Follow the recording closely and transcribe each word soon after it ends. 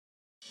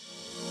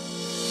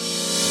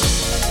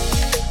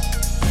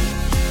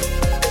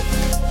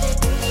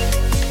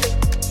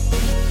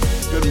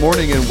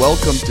morning and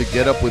welcome to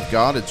Get Up With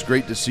God. It's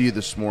great to see you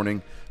this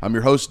morning. I'm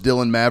your host,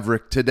 Dylan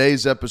Maverick.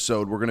 Today's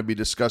episode, we're going to be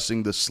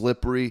discussing the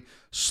slippery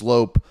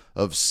slope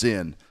of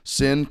sin.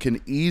 Sin can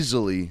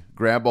easily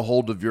grab a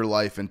hold of your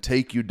life and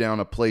take you down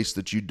a place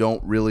that you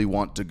don't really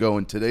want to go.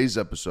 In today's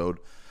episode,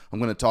 I'm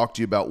going to talk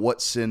to you about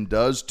what sin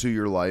does to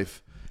your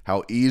life,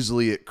 how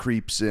easily it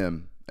creeps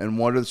in, and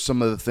what are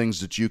some of the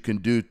things that you can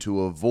do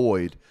to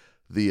avoid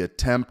the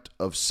attempt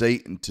of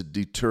Satan to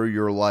deter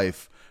your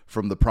life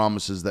from the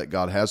promises that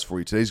God has for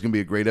you. Today's going to be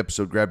a great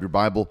episode. Grab your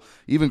Bible,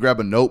 even grab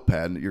a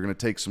notepad. You're going to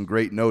take some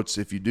great notes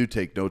if you do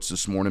take notes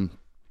this morning.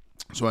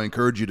 So I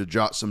encourage you to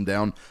jot some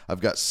down. I've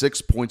got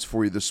 6 points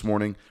for you this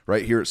morning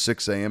right here at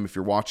 6 a.m. If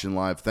you're watching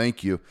live,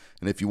 thank you.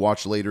 And if you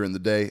watch later in the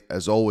day,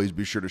 as always,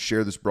 be sure to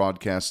share this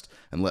broadcast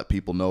and let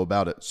people know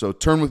about it. So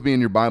turn with me in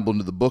your Bible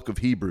into the book of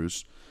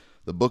Hebrews.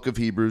 The book of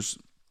Hebrews,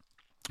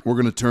 we're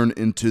going to turn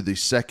into the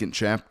second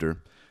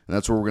chapter. And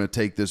that's where we're going to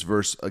take this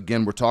verse.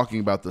 Again, we're talking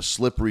about the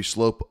slippery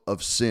slope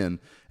of sin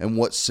and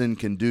what sin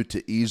can do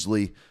to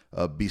easily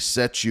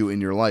beset you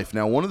in your life.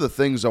 Now, one of the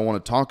things I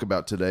want to talk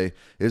about today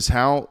is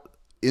how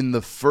in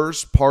the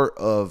first part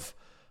of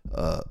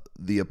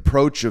the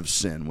approach of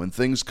sin, when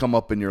things come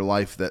up in your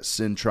life that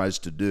sin tries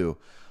to do,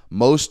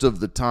 most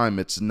of the time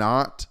it's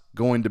not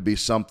going to be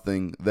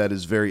something that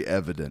is very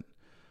evident.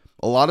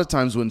 A lot of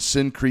times when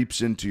sin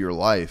creeps into your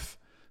life,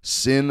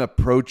 sin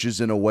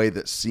approaches in a way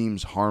that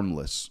seems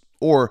harmless.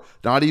 Or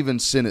not even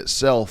sin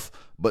itself,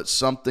 but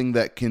something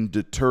that can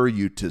deter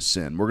you to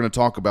sin. We're going to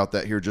talk about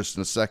that here just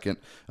in a second.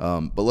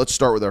 But let's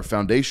start with our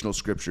foundational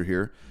scripture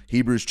here.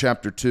 Hebrews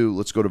chapter 2,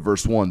 let's go to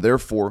verse 1.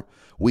 Therefore,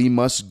 we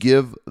must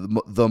give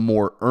the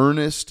more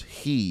earnest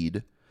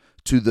heed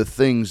to the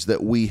things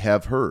that we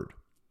have heard,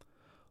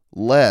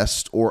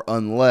 lest or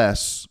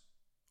unless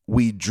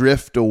we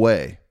drift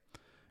away.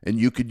 And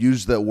you could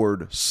use that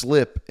word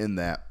slip in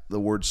that. The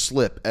word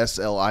slip,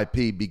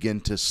 S-L-I-P,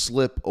 begin to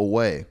slip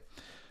away.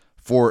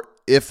 For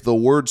if the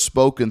word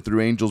spoken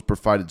through angels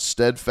provided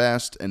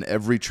steadfast, and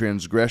every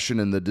transgression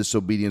and the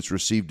disobedience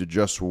received a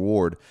just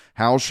reward,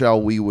 how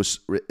shall we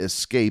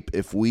escape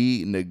if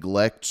we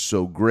neglect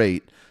so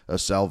great a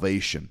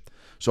salvation?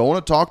 So I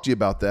want to talk to you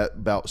about that,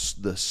 about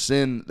the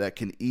sin that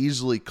can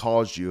easily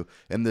cause you,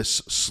 and this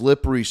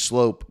slippery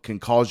slope can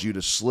cause you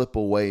to slip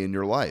away in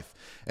your life.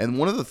 And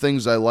one of the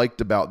things I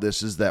liked about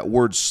this is that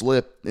word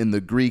slip in the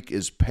Greek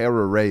is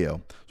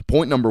parareo.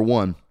 Point number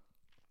one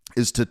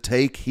is to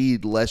take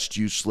heed lest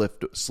you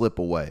slip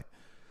away.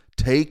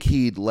 Take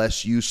heed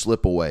lest you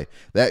slip away.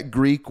 That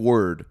Greek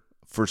word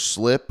for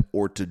slip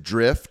or to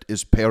drift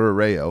is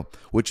parareo,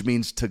 which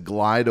means to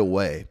glide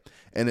away.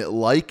 And it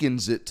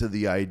likens it to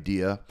the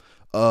idea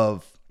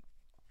of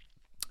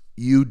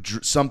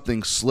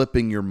something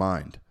slipping your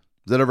mind.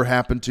 Has that ever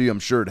happened to you? I'm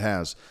sure it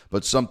has.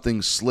 But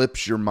something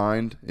slips your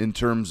mind in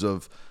terms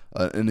of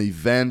an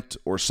event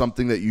or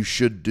something that you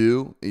should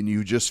do, and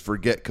you just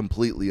forget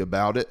completely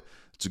about it.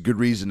 It's a good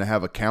reason to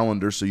have a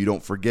calendar so you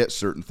don't forget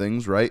certain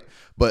things, right?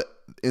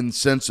 But in the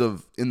sense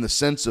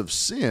of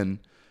sin,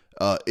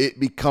 it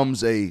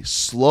becomes a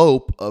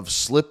slope of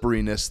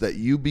slipperiness that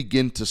you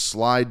begin to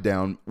slide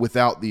down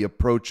without the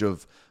approach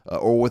of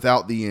or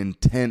without the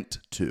intent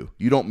to.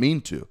 You don't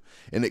mean to.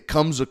 And it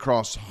comes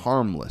across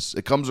harmless.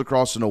 It comes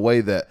across in a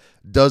way that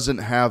doesn't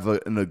have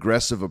an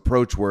aggressive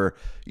approach where,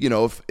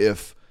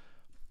 if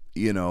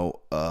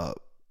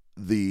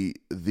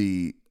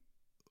the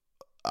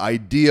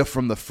idea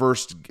from the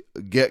first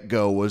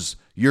get-go was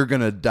you're going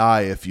to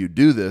die if you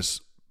do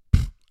this,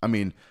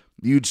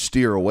 you'd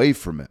steer away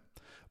from it.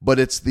 But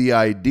it's the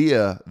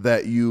idea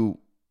that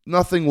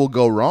nothing will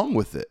go wrong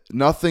with it.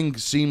 Nothing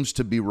seems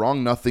to be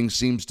wrong. Nothing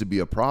seems to be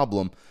a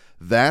problem.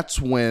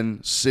 That's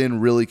when sin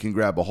really can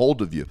grab a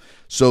hold of you.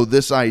 So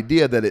this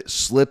idea that it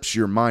slips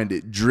your mind,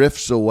 it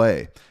drifts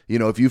away.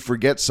 If you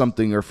forget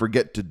something or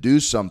forget to do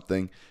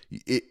something,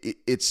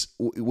 it's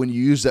when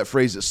you use that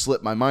phrase, it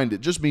slipped my mind,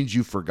 it just means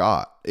you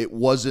forgot. It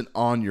wasn't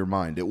on your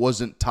mind. It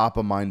wasn't top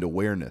of mind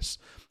awareness.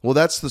 Well,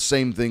 that's the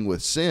same thing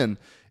with sin,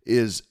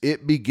 is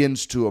it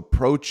begins to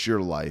approach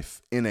your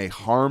life in a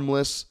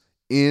harmless,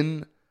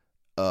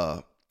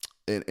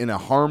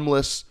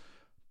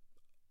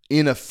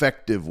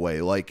 ineffective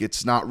way. Like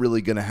it's not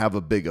really going to have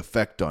a big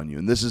effect on you.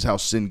 And this is how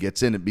sin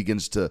gets in. It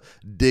begins to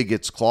dig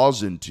its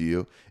claws into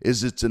you.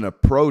 It's an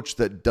approach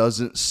that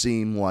doesn't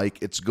seem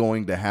like it's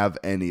going to have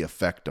any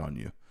effect on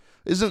you.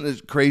 Isn't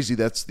it crazy?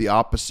 That's the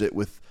opposite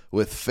with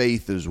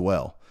faith as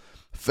well.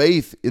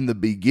 Faith in the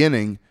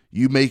beginning,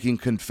 you making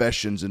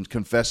confessions and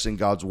confessing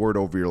God's word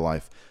over your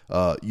life,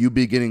 you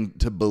beginning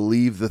to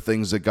believe the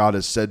things that God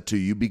has said to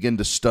you, you begin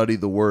to study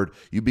the word,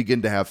 you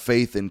begin to have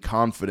faith and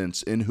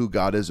confidence in who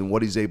God is and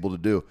what he's able to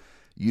do.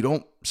 You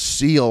don't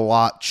see a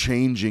lot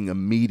changing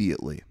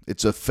immediately.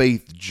 It's a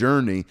faith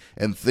journey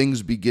and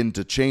things begin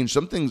to change.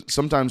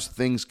 Sometimes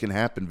things can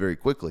happen very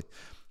quickly,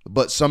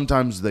 but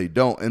sometimes they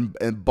don't.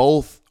 And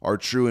both are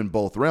true in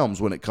both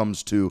realms when it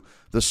comes to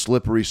the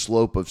slippery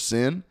slope of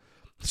sin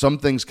Some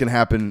things can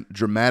happen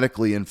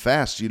dramatically and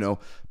fast.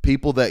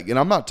 People that, and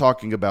I'm not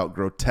talking about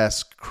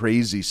grotesque,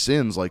 crazy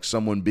sins like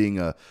someone being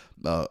an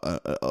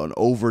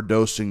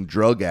overdosing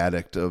drug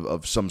addict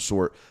of some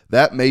sort.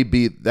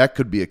 That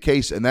could be a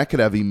case, and that could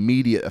have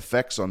immediate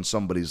effects on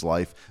somebody's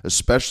life,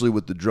 especially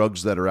with the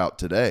drugs that are out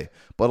today.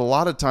 But a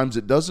lot of times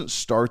it doesn't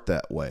start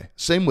that way.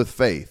 Same with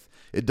faith.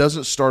 It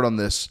doesn't start on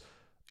this,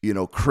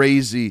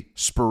 crazy,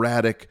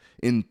 sporadic,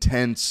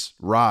 intense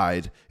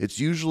ride. It's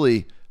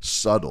usually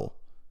subtle.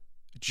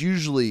 It's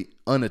usually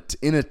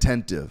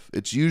inattentive.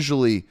 It's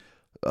usually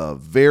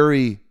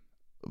very,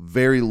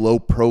 very low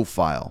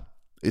profile.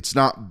 It's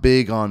not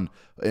big on,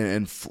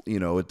 and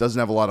it doesn't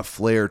have a lot of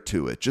flair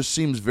to it. It just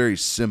seems very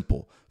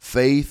simple.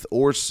 Faith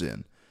or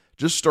sin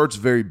just starts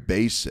very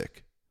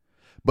basic.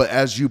 But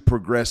as you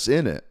progress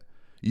in it,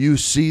 you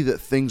see that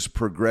things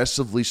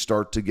progressively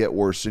start to get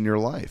worse in your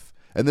life.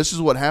 And this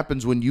is what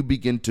happens when you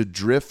begin to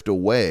drift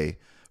away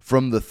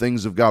from the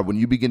things of God. When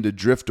you begin to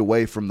drift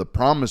away from the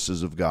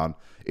promises of God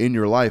in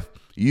your life,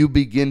 you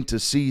begin to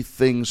see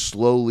things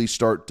slowly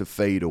start to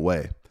fade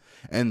away.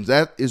 And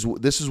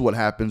this is what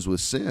happens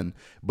with sin.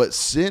 But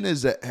sin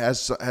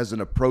has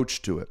an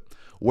approach to it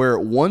where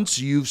once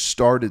you've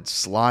started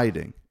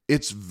sliding,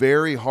 it's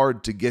very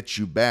hard to get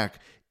you back,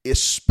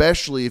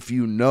 especially if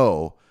you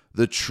know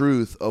the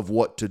truth of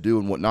what to do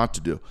and what not to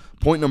do.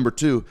 Point number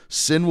 2,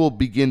 sin will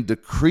begin to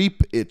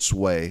creep its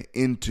way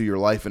into your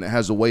life, and it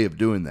has a way of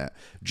doing that.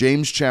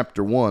 James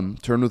chapter 1,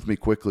 turn with me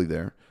quickly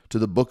there to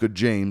the book of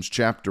James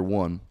chapter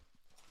 1.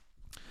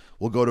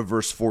 We'll go to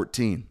verse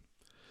 14.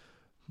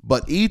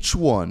 But each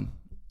one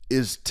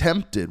is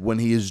tempted when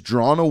he is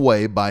drawn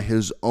away by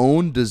his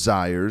own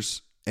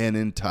desires and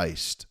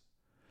enticed.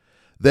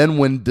 Then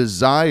when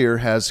desire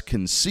has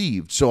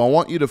conceived, so I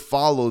want you to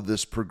follow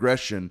this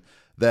progression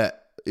that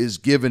is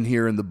given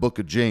here in the book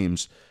of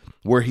James,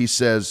 where he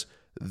says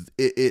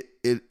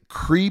it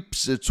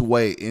creeps its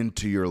way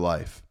into your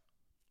life.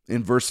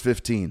 In verse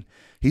 15,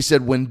 he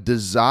said, when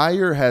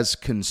desire has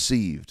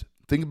conceived,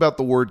 think about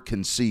the word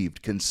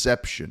conceived,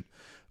 conception,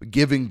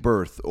 giving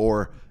birth,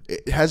 or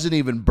it hasn't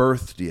even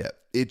birthed yet.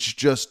 It's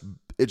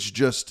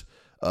just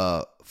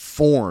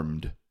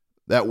formed.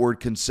 That word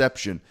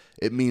conception,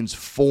 it means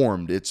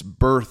formed. It's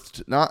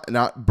birthed, not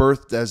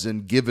birthed as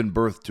in given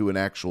birth to an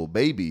actual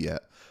baby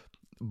yet,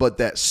 but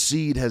that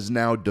seed has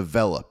now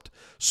developed.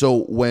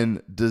 So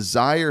when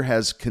desire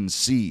has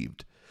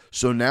conceived,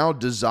 so now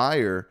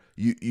desire,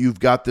 you've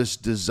got this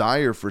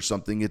desire for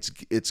something.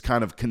 It's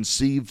kind of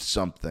conceived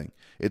something.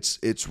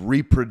 It's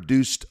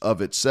reproduced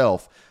of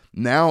itself.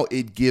 Now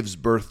it gives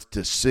birth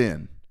to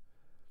sin.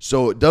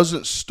 So it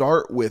doesn't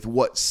start with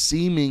what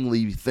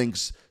you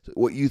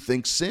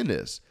think sin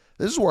is.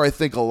 This is where I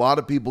think a lot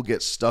of people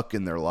get stuck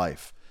in their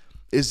life,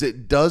 is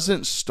it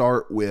doesn't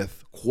start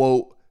with,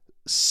 quote,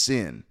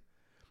 sin.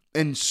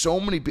 And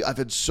I've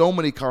had so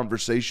many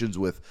conversations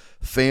with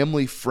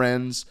family,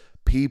 friends,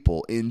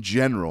 people in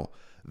general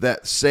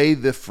that say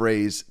the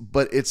phrase,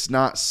 but it's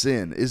not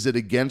sin. Is it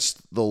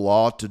against the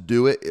law to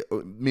do it?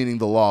 Meaning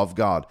the law of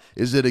God.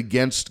 Is it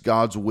against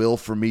God's will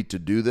for me to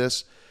do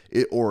this?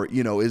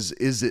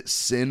 Is it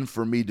sin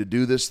for me to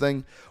do this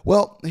thing?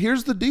 Well,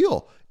 here's the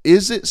deal.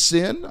 Is it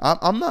sin?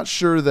 I'm not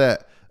sure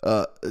that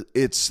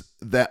it's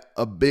that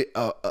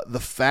the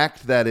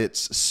fact that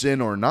it's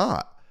sin or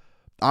not.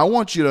 I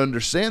want you to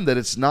understand that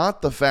it's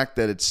not the fact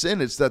that it's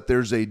sin, it's that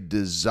there's a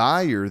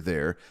desire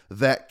there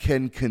that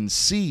can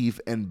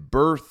conceive and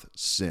birth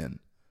sin.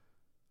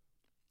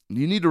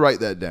 You need to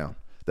write that down.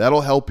 That'll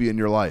help you in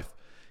your life.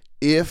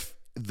 If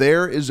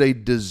there is a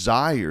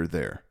desire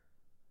there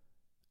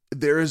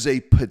is a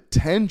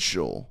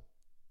potential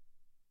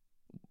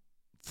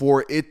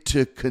for it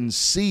to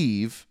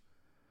conceive,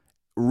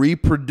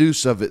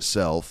 reproduce of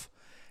itself,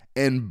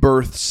 and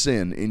birth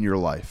sin in your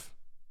life.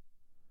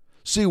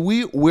 See,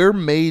 we're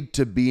made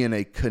to be in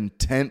a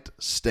content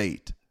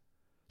state.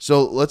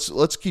 So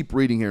let's keep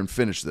reading here and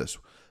finish this.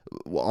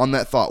 On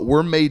that thought,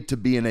 we're made to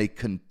be in a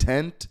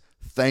content,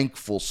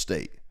 thankful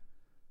state.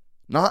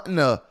 Not in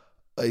a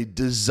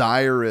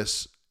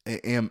desirous,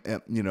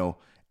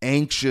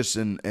 anxious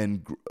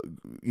and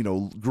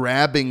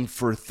grabbing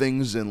for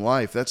things in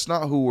life. That's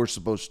not who we're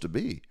supposed to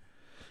be.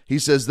 He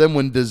says, then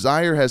when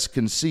desire has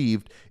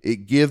conceived,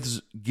 it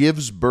gives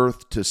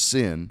birth to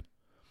sin.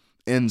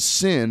 And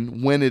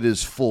sin, when it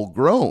is full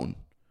grown,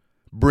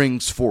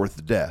 brings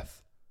forth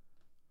death.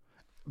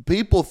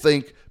 People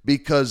think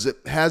because it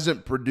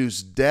hasn't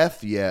produced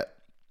death yet,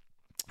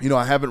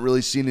 I haven't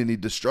really seen any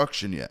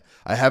destruction yet.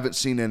 I haven't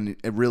seen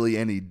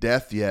any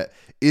death yet.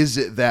 Is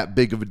it that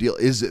big of a deal?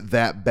 Is it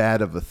that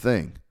bad of a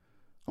thing?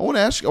 I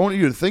want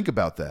you to think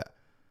about that.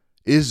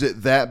 Is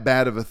it that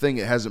bad of a thing?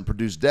 It hasn't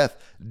produced death.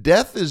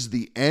 Death is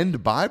the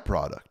end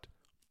byproduct.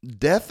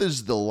 Death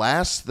is the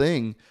last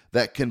thing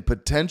that can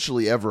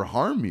potentially ever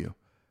harm you.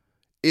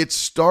 It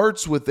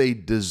starts with a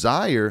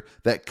desire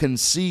that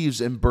conceives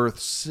and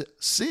births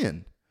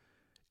sin.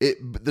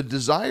 The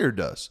desire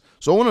does.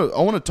 So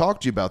I want to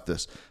talk to you about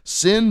this.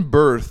 Sin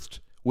birthed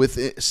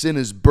sin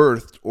is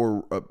birthed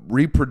or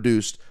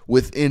reproduced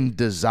within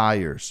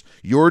desires.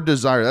 Your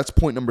desire, that's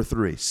point number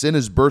 3. Sin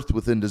is birthed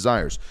within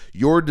desires.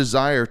 Your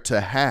desire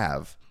to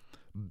have,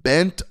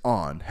 bent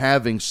on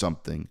having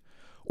something,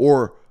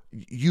 or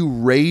you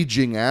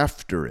raging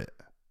after it,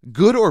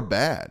 good or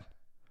bad,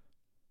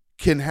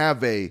 can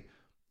have an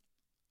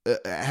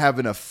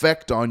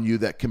effect on you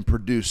that can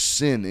produce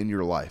sin in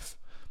your life.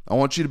 I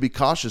want you to be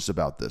cautious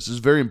about this. This is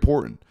very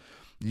important.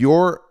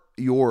 Your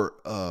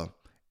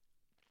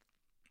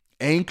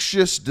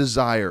anxious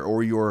desire,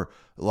 or your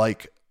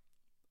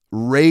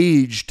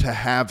rage to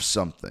have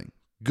something,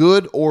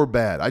 good or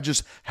bad. I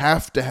just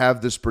have to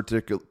have this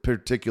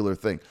particular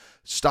thing.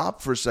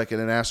 Stop for a second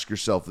and ask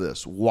yourself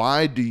this.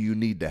 Why do you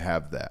need to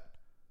have that?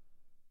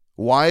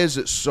 Why is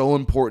it so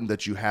important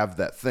that you have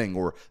that thing,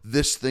 or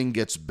this thing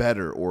gets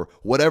better, or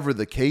whatever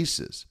the case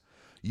is?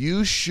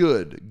 You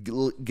should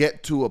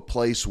get to a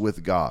place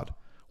with God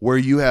where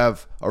you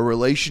have a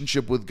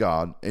relationship with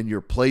God, and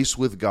your place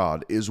with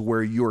God is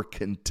where you're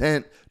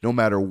content no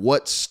matter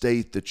what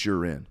state that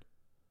you're in.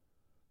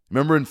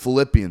 Remember in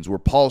Philippians where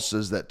Paul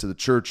says that to the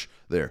church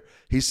there.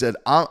 He said,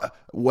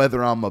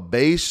 whether I'm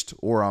abased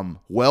or I'm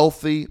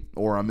wealthy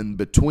or I'm in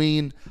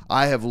between,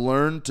 I have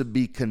learned to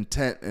be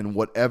content in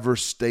whatever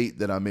state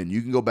that I'm in.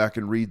 You can go back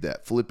and read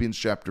that. Philippians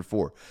chapter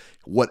 4.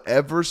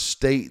 Whatever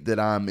state that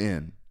I'm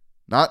in,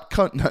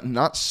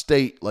 not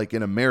state like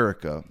in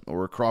America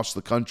or across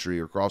the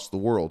country or across the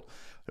world,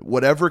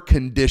 whatever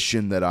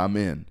condition that I'm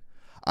in,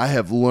 I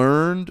have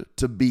learned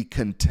to be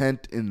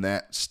content in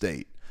that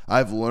state.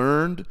 I've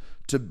learned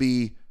to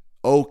be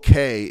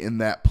okay in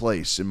that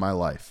place in my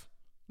life,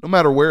 no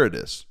matter where it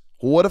is.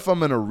 Well, what if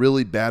I'm in a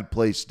really bad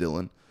place,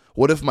 Dylan?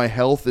 What if my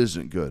health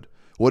isn't good?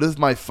 What if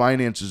my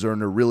finances are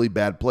in a really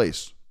bad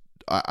place?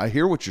 I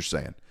hear what you're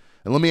saying.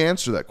 And let me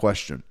answer that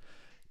question.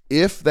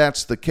 If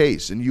that's the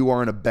case and you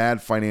are in a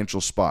bad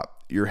financial spot,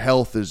 your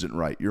health isn't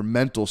right, your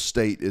mental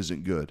state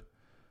isn't good,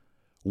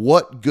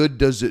 what good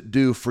does it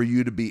do for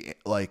you to be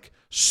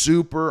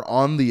super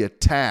on the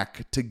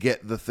attack to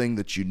get the thing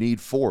that you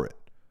need for it?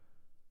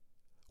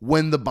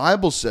 When the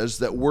Bible says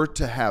that we're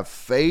to have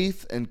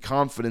faith and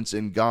confidence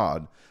in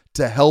God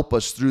to help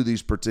us through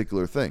these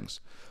particular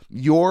things.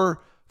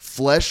 Your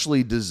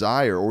fleshly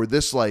desire, or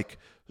this I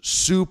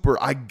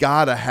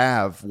gotta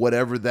have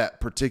whatever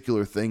that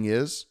particular thing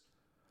is,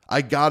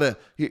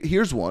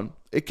 here's one.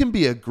 It can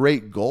be a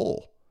great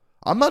goal.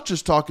 I'm not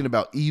just talking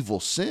about evil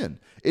sin.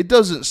 It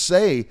doesn't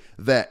say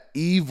that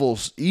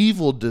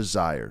evil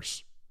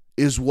desires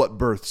is what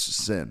births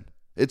sin.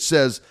 It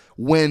says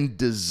when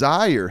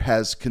desire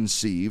has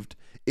conceived,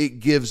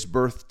 it gives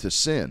birth to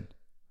sin.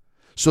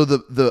 So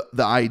the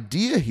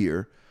idea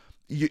here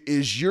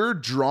is you're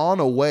drawn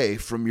away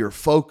from your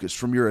focus,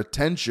 from your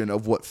attention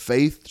of what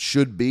faith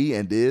should be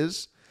and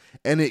is,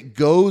 and it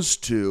goes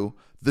to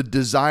the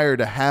desire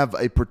to have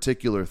a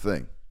particular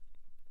thing.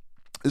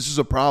 This is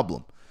a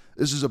problem.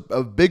 This is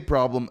a big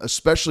problem,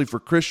 especially for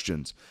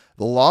Christians.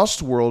 The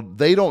lost world,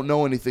 they don't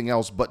know anything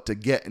else but to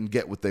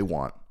get what they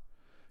want.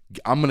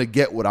 I'm going to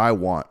get what I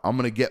want. I'm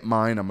going to get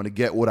mine. I'm going to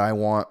get what I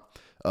want.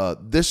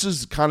 This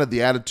is kind of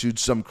the attitude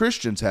some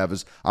Christians have,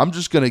 is I'm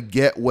just going to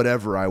get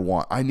whatever I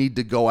want. I need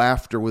to go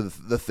after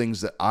with the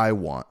things that I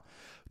want.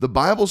 The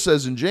Bible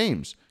says in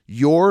James,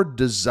 your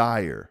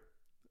desire,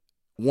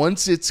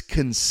 once it's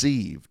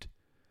conceived,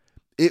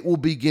 it will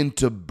begin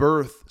to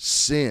birth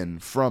sin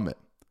from it,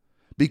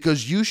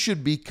 because you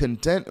should be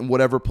content in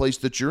whatever place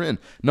that you're in.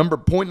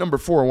 Point number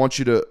 4, I want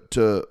you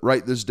to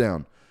write this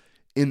down.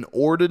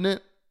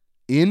 Inordinate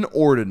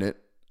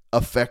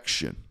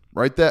affection.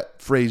 Write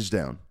that phrase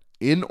down.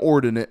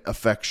 Inordinate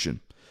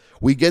affection.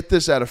 We get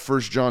this out of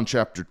 1 John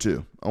chapter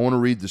 2. I want to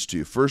read this to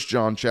you. 1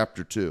 John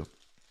chapter 2,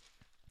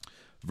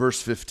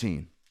 verse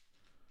 15.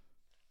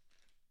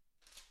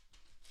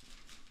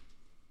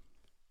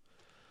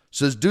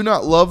 Says, do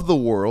not love the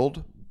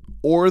world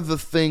or the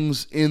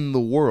things in the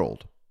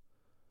world.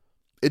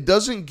 It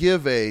doesn't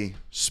give a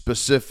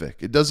specific.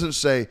 It doesn't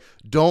say,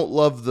 don't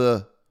love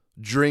the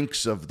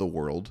drinks of the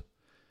world.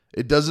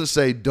 It doesn't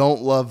say,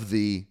 don't love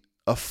the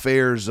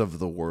affairs of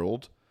the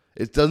world.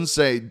 It doesn't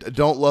say,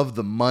 don't love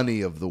the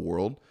money of the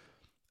world.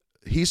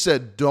 He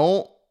said,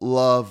 don't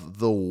love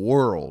the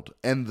world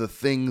and the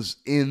things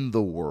in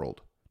the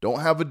world.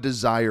 Don't have a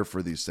desire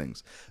for these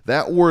things.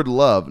 That word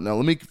love, now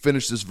let me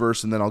finish this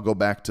verse and then I'll go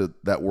back to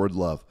that word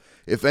love.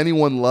 If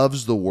anyone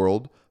loves the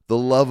world, the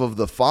love of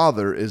the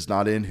Father is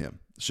not in him.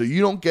 So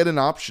you don't get an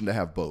option to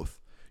have both.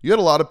 You got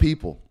a lot of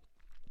people.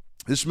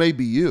 This may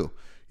be you.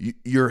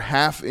 You're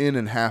half in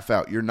and half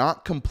out. You're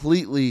not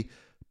completely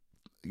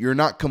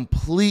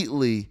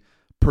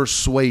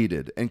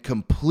persuaded and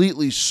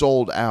completely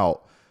sold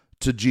out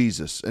to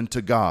Jesus and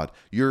to God.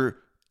 You're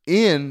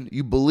in,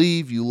 you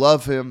believe, you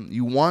love him,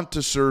 you want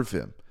to serve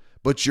him,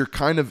 but you're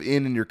kind of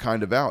in and you're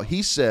kind of out.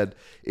 He said,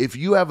 if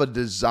you have a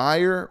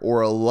desire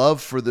or a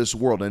love for this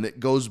world, and it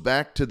goes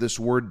back to this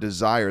word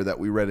desire that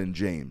we read in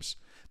James.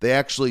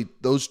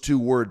 Those two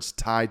words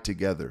tie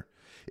together.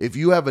 If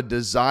you have a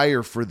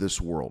desire for this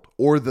world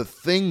or the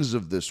things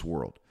of this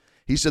world,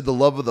 He said the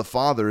love of the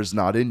Father is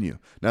not in you.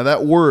 Now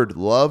that word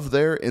love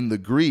there in the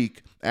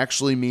Greek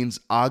actually means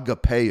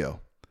agapeo.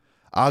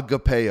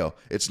 Agapeo.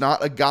 It's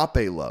not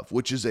agape love,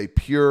 which is a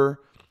pure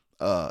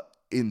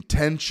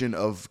intention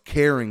of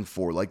caring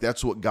for. Like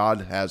that's what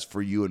God has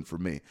for you and for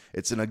me.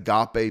 It's an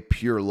agape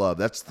pure love.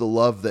 That's the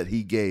love that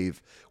he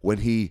gave when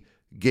he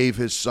gave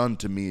his son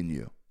to me and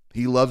you.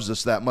 He loves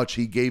us that much.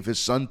 He gave his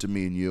son to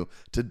me and you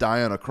to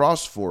die on a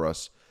cross for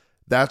us.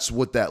 That's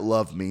what that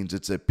love means.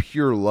 It's a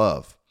pure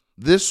love.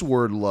 This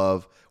word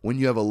love, when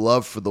you have a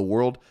love for the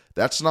world,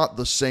 that's not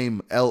the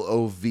same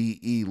love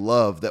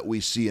love that we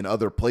see in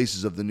other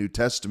places of the New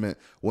Testament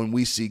when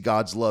we see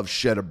God's love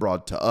shed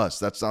abroad to us.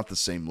 That's not the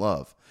same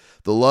love.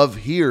 The love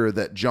here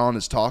that John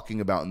is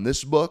talking about in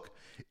this book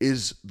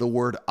is the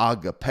word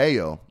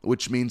agapeo,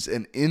 which means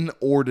an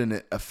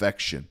inordinate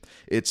affection.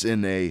 It's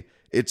a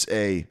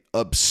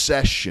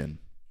obsession.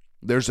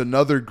 There's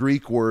another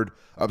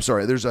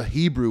there's a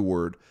Hebrew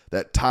word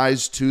that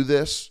ties to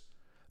this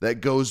that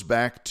goes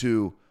back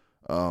to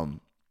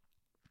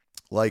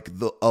like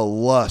a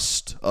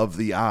lust of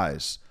the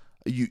eyes.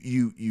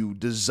 You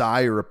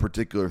desire a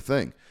particular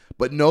thing.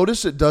 But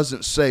notice it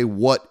doesn't say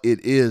what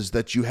it is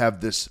that you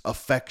have this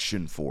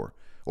affection for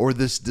or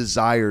this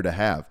desire to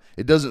have.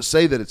 It doesn't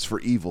say that it's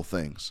for evil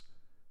things.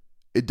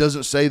 It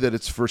doesn't say that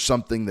it's for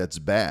something that's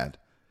bad.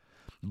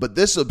 But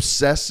this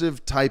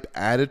obsessive type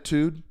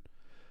attitude,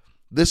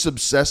 this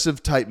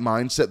obsessive type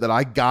mindset that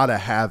I gotta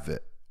have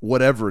it,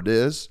 whatever it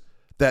is,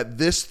 that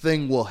this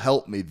thing will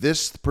help me,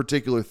 this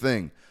particular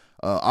thing.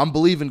 I'm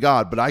believing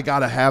God, but I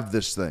gotta have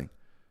this thing.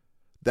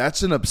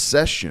 That's an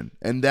obsession,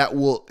 and that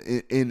will,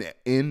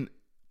 in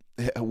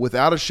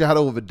without a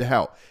shadow of a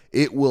doubt,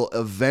 it will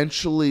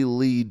eventually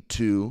lead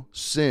to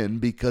sin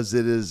because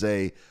it is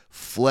a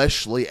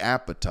fleshly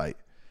appetite.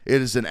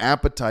 It is an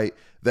appetite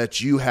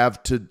that you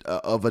have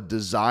of a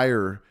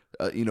desire.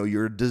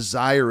 You're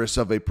desirous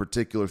of a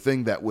particular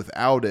thing that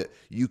without it,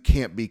 you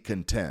can't be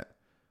content.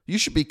 You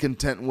should be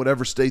content in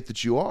whatever state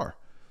that you are.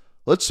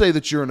 Let's say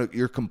that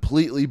you're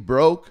completely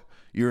broke,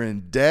 you're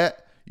in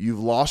debt, you've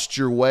lost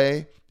your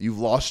way, you've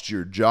lost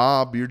your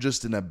job, you're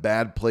just in a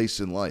bad place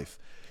in life.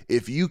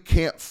 If you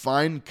can't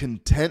find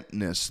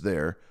contentness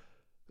there,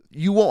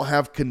 you won't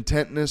have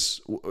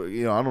contentness.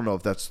 I don't know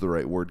if that's the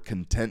right word,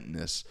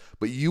 contentness,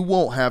 but you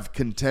won't have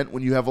content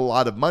when you have a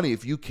lot of money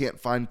if you can't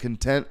find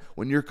content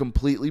when you're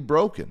completely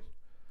broken.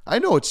 I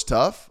know it's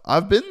tough.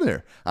 I've been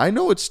there. I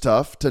know it's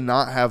tough to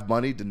not have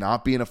money, to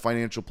not be in a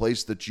financial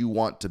place that you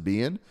want to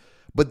be in,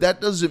 but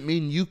that doesn't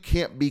mean you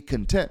can't be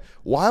content.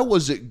 Why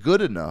was it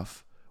good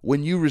enough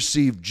when you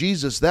received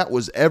Jesus? That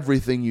was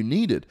everything you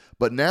needed.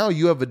 But now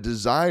you have a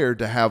desire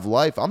to have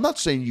life. I'm not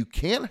saying you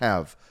can't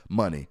have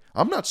money.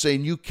 I'm not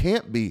saying you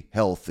can't be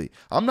healthy.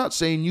 I'm not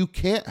saying you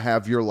can't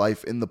have your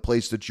life in the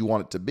place that you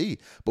want it to be.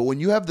 But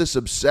when you have this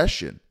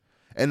obsession,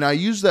 and I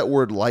use that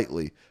word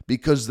lightly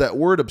because that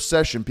word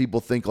obsession, people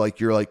think like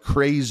you're like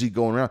crazy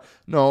going around.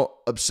 No,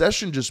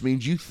 obsession just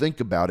means you think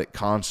about it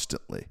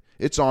constantly.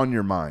 It's on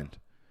your mind.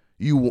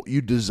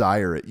 You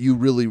desire it. You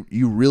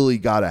really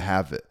got to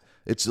have it.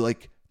 It's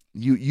like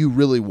you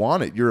really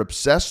want it. You're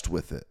obsessed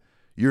with it.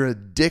 You're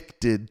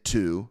addicted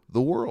to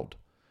the world.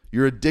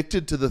 You're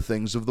addicted to the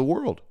things of the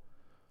world.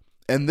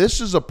 And this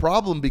is a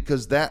problem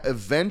because that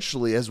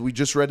eventually, as we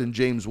just read in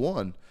James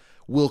 1,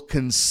 will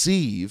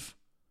conceive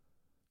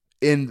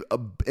and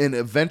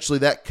eventually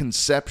that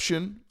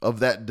conception of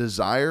that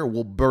desire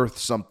will birth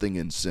something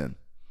in sin.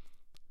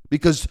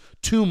 Because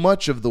too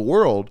much of the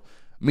world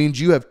means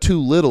you have too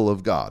little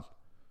of God.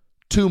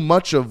 Too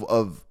much of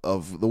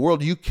the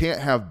world, you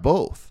can't have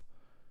both.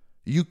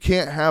 You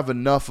can't have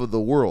enough of the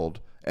world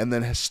and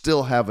then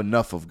still have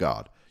enough of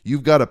God.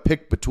 You've got to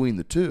pick between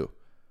the two.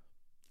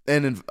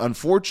 And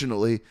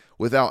unfortunately,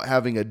 without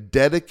having a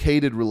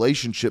dedicated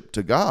relationship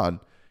to God,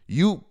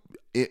 you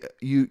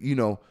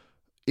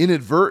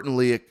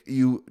inadvertently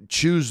you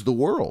choose the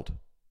world.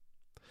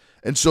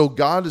 And so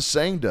God is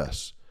saying to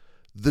us,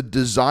 the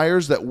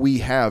desires that we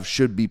have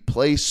should be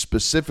placed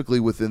specifically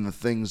within the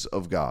things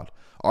of God.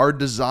 Our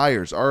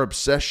desires, our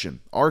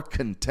obsession, our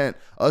content,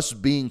 us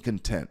being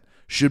content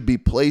should be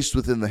placed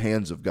within the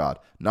hands of God,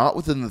 not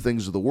within the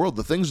things of the world.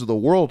 The things of the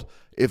world,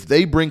 if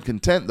they bring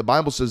content, the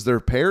Bible says they're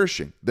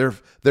perishing.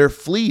 They're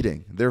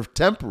fleeting. They're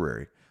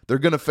temporary. They're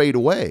going to fade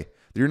away.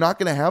 You're not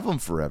going to have them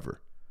forever.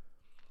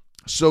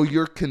 So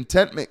your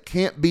contentment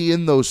can't be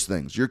in those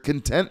things. Your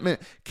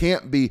contentment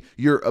can't be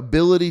your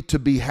ability to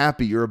be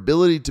happy, your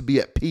ability to be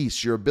at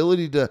peace, your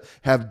ability to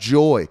have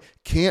joy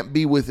can't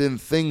be within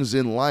things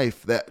in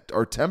life that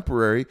are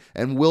temporary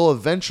and will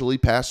eventually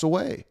pass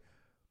away.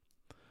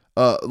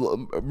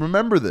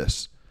 Remember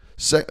this.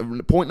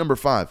 Point number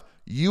 5,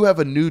 you have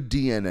a new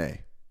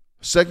DNA.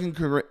 2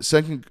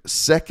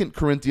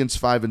 Corinthians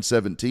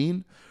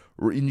 5:17.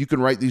 And you can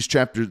write these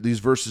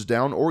verses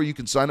down, or you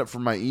can sign up for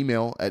my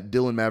email at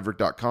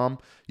dylanmaverick.com.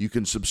 You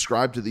can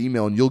subscribe to the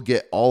email, and you'll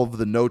get all of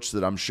the notes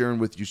that I'm sharing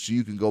with you, so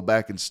you can go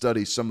back and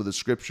study some of the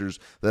scriptures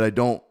that I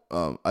don't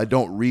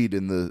read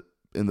in the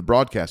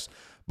broadcast.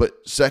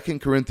 But 2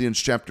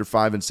 Corinthians chapter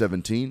 5 and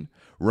 17,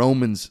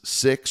 Romans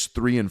 6,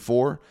 3 and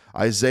 4,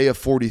 Isaiah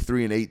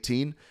 43 and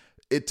 18,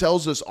 it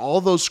tells us all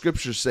those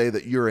scriptures say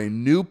that you're a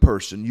new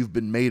person, you've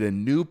been made a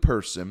new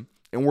person,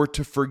 and we're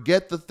to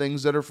forget the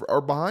things that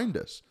are behind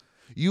us.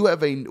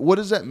 What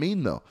does that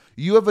mean though?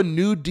 You have a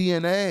new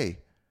DNA.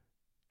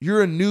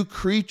 You're a new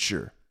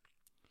creature.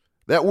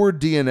 That word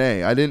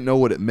DNA, I didn't know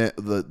what it meant,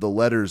 the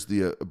letters,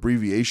 the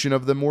abbreviation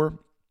of them were,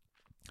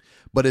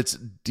 but it's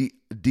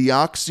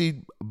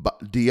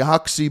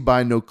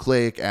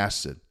deoxyribonucleic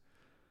acid.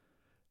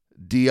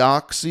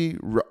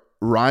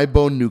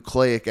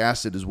 Deoxyribonucleic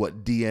acid is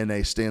what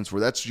DNA stands for.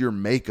 That's your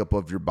makeup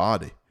of your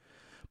body.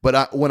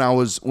 But when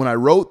I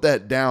wrote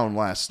that down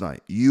last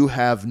night, you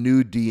have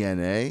new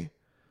DNA,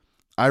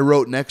 I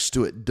wrote next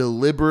to it,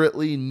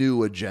 deliberately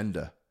new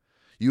agenda.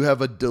 You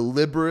have a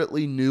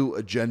deliberately new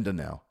agenda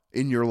now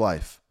in your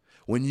life.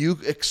 When you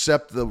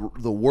accept the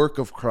work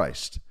of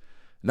Christ,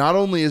 not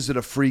only is it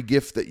a free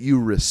gift that you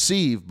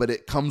receive, but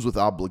it comes with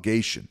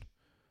obligation.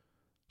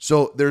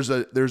 So there's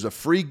a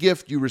free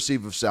gift you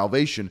receive of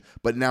salvation,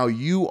 but now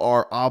you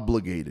are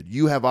obligated.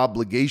 You have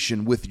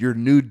obligation with your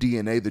new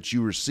DNA that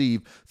you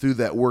receive through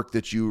that work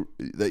that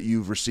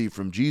you've received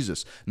from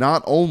Jesus.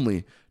 Not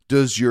only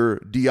does your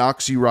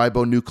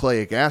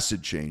deoxyribonucleic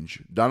acid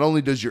change, not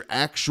only does your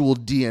actual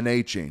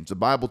DNA change, the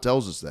Bible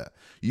tells us that,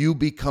 you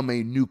become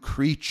a new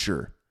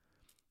creature.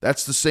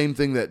 That's the same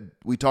thing that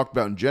we talked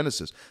about in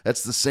Genesis.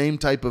 That's the same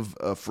type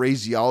of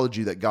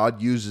phraseology that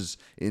God uses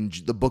in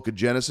the book of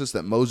Genesis,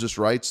 that Moses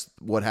writes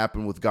what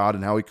happened with God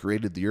and how he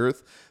created the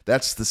earth.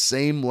 That's the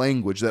same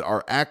language, that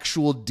our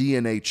actual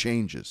DNA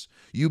changes.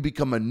 You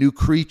become a new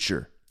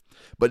creature,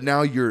 but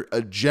now your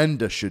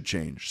agenda should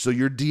change. So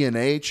your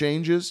DNA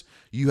changes.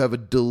 You have a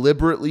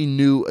deliberately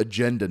new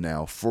agenda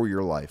now for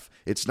your life.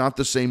 It's not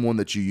the same one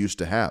that you used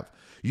to have.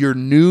 Your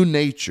new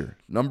nature,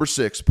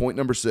 point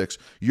number 6,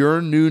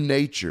 your new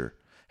nature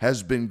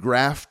has been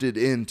grafted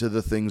into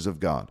the things of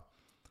God.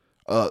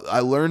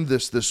 I learned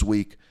this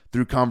week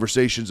through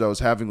conversations I was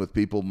having with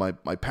people.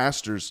 My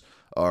pastors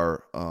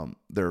are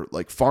they're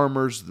like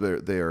farmers.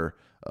 They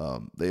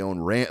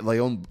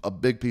own a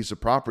big piece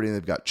of property, and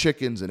they've got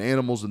chickens and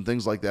animals and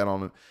things like that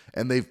on it.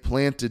 And they've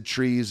planted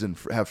trees and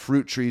have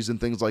fruit trees and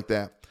things like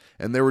that.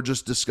 And they were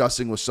just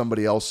discussing with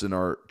somebody else in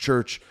our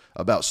church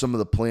about some of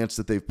the plants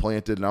that they've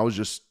planted, and I was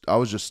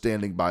just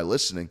standing by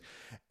listening.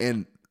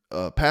 And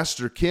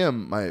Pastor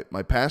Kim,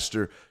 my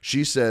pastor,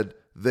 she said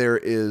there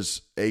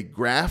is a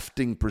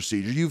grafting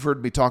procedure. You've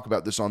heard me talk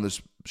about this on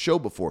this show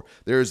before.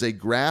 There is a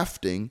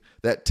grafting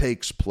that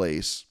takes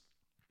place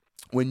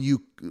when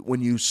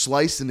you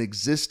slice an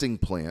existing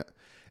plant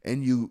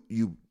and you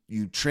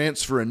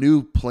transfer a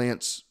new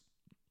plant's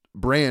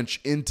branch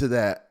into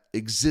that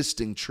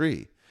existing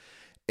tree.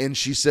 And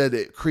she said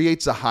it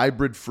creates a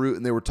hybrid fruit,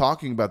 and they were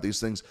talking about these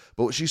things.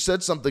 But she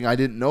said something I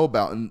didn't know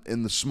about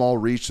in the small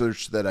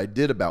research that I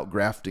did about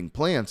grafting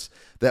plants,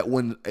 that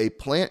when a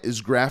plant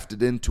is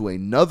grafted into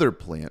another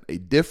plant, a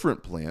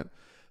different plant,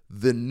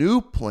 the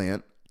new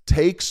plant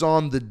takes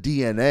on the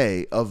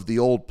DNA of the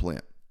old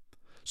plant.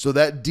 So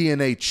that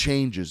DNA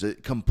changes.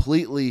 It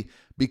completely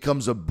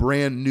becomes a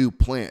brand new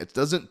plant. It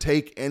doesn't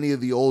take any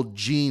of the old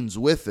genes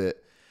with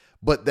it,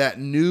 but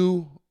that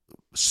new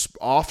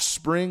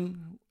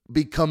offspring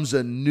becomes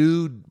a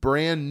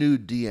brand new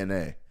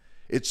DNA.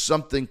 It's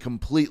something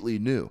completely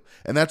new.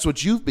 And that's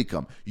what you've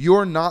become.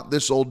 You're not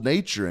this old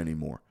nature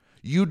anymore.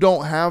 You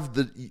don't have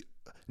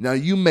now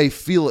you may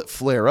feel it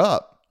flare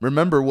up.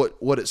 Remember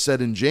what it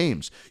said in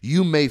James.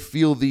 You may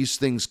feel these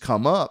things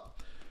come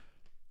up.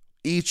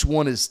 Each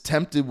one is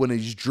tempted when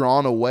he's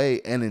drawn away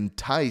and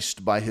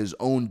enticed by his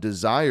own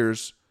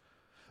desires.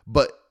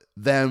 But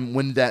then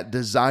when that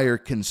desire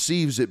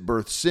conceives, it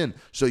births sin.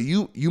 So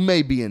you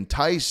may be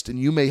enticed and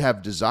you may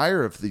have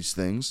desire of these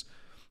things,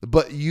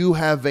 but you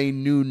have a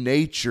new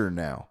nature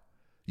now.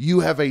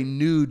 You have a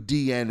new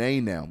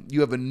DNA now.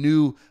 You have a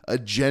new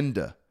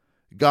agenda.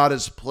 God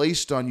has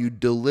placed on you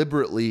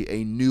deliberately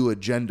a new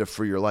agenda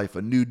for your life,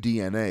 a new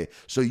DNA.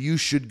 So you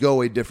should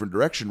go a different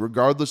direction,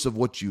 regardless of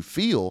what you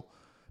feel,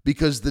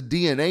 because the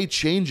DNA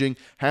changing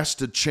has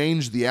to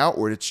change the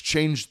outward. It's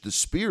changed the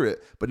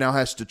spirit, but now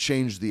has to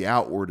change the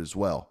outward as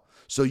well.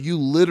 So you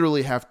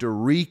literally have to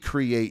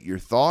recreate your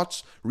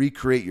thoughts,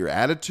 recreate your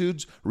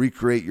attitudes,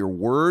 recreate your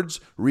words,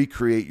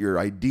 recreate your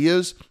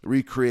ideas,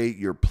 recreate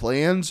your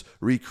plans,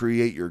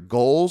 recreate your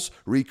goals,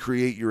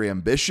 recreate your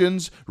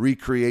ambitions,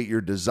 recreate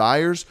your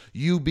desires.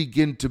 You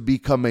begin to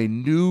become a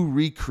new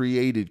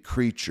recreated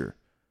creature,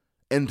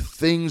 and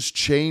things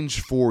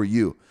change for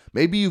you.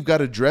 Maybe you've got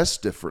to dress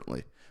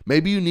differently.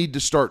 Maybe you need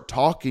to start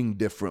talking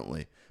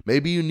differently.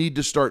 Maybe you need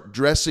to start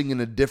dressing in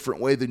a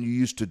different way than you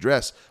used to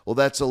dress. Well,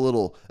 that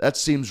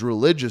seems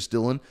religious,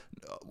 Dylan.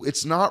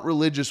 It's not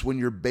religious when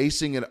you're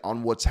basing it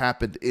on what's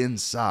happened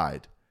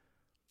inside.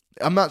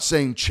 I'm not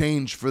saying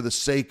change for the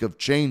sake of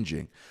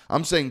changing.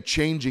 I'm saying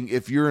changing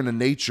if you're in a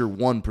nature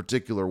one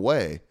particular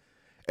way,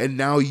 and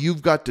now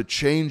you've got to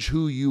change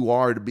who you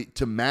are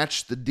to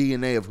match the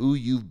DNA of who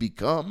you've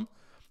become.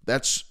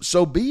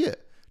 So be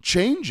it.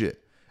 Change it.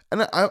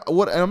 And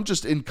I'm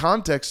just in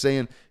context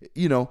saying,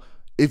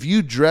 if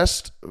you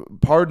dressed,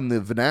 pardon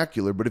the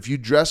vernacular, but if you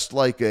dressed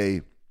like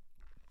if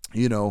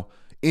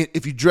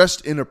you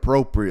dressed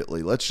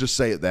inappropriately, let's just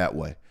say it that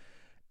way,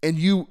 and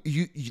you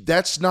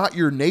that's not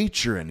your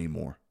nature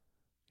anymore.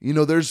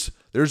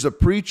 There's a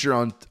preacher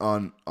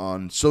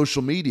on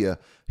social media.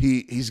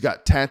 He's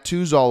got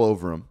tattoos all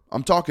over him.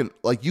 I'm talking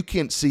like you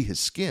can't see his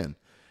skin.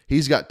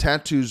 He's got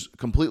tattoos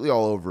completely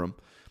all over him.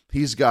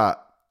 He's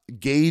got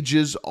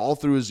gauges all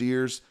through his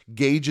ears,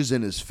 gauges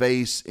in his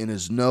face, in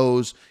his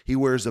nose. He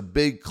wears a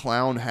big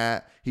clown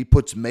hat. He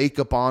puts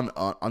makeup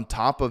on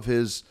top of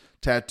his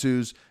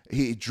tattoos.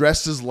 He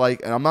dresses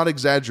like, and I'm not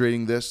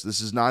exaggerating this.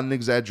 This is not an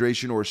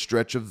exaggeration or a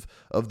stretch of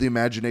the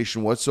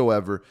imagination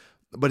whatsoever.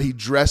 But he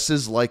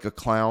dresses like a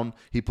clown.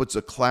 He puts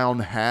a clown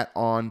hat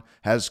on,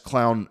 has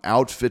clown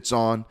outfits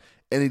on,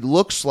 and he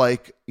looks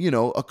like,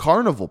 a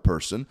carnival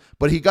person.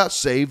 But he got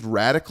saved,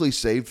 radically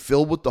saved,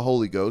 filled with the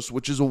Holy Ghost,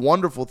 which is a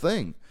wonderful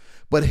thing.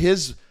 But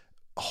his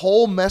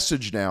whole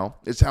message now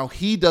is how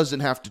he doesn't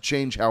have to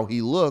change how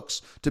he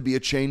looks to be a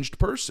changed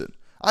person.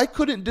 I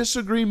couldn't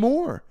disagree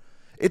more.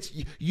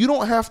 You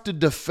don't have to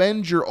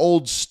defend your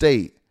old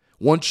state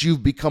once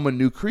you've become a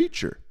new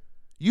creature.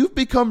 You've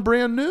become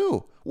brand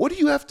new. What do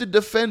you have to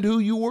defend who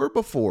you were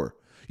before?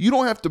 You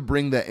don't have to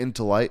bring that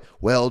into light.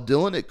 Well,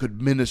 Dylan, it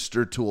could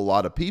minister to a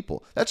lot of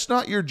people. That's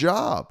not your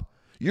job.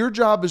 Your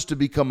job is to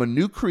become a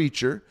new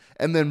creature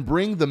and then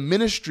bring the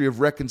ministry of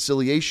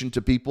reconciliation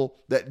to people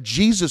that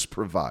Jesus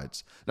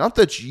provides. Not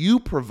that you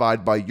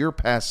provide by your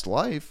past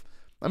life.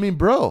 I mean,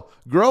 bro,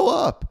 grow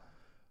up.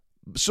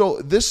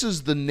 So this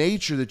is the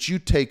nature that you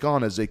take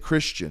on as a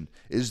Christian,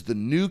 is the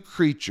new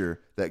creature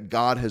that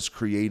God has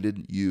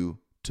created you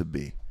to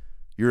be.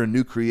 You're a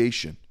new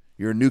creation.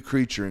 You're a new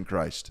creature in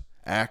Christ.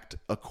 Act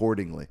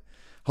accordingly.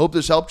 Hope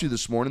this helped you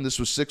this morning. This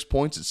was 6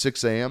 points at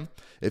 6 a.m.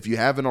 If you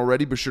haven't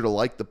already, be sure to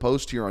like the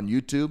post here on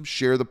YouTube.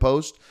 Share the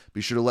post.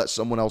 Be sure to let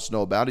someone else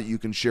know about it. You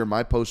can share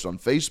my post on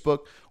Facebook,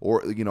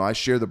 or I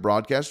share the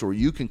broadcast, or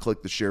you can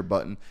click the share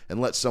button and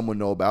let someone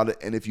know about it.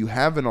 And if you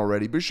haven't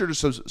already, be sure to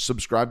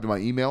subscribe to my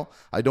email.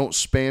 I don't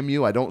spam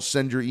you. I don't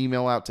send your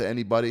email out to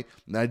anybody,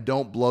 and I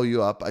don't blow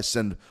you up. I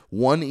send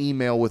one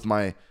email with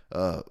my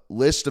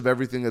list of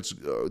everything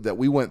that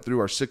we went through,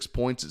 our 6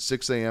 points at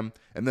 6 a.m.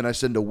 And then I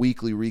send a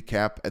weekly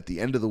recap at the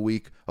end of the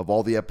week of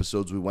all the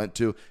episodes we went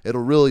to.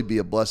 It'll really be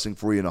a blessing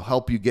for you, and it'll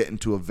help you get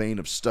into a vein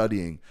of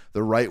studying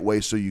the right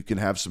way so you can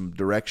have some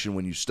direction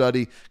when you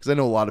study. Because I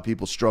know a lot of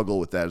people struggle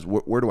with that.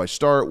 Where do I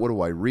start? What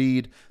do I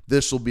read?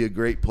 This will be a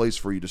great place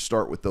for you to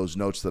start with those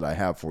notes that I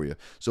have for you.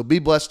 So be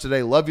blessed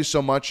today. Love you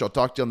so much. I'll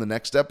talk to you on the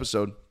next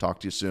episode.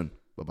 Talk to you soon.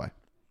 Bye-bye.